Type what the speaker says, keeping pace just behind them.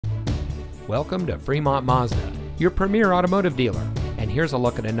Welcome to Fremont Mazda, your premier automotive dealer. And here's a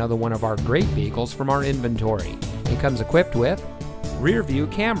look at another one of our great vehicles from our inventory. It comes equipped with rear view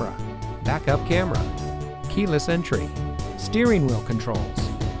camera, backup camera, keyless entry, steering wheel controls,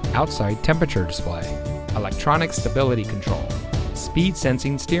 outside temperature display, electronic stability control, speed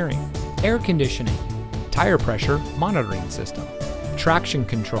sensing steering, air conditioning, tire pressure monitoring system, traction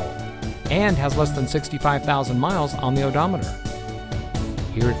control, and has less than 65,000 miles on the odometer.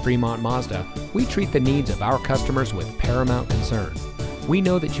 Here at Fremont Mazda, we treat the needs of our customers with paramount concern. We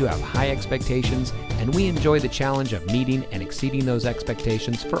know that you have high expectations, and we enjoy the challenge of meeting and exceeding those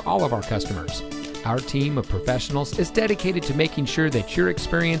expectations for all of our customers. Our team of professionals is dedicated to making sure that your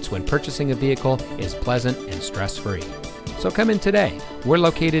experience when purchasing a vehicle is pleasant and stress-free. So come in today. We're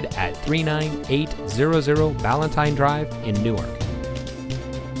located at 39800 Balentine Drive in Newark.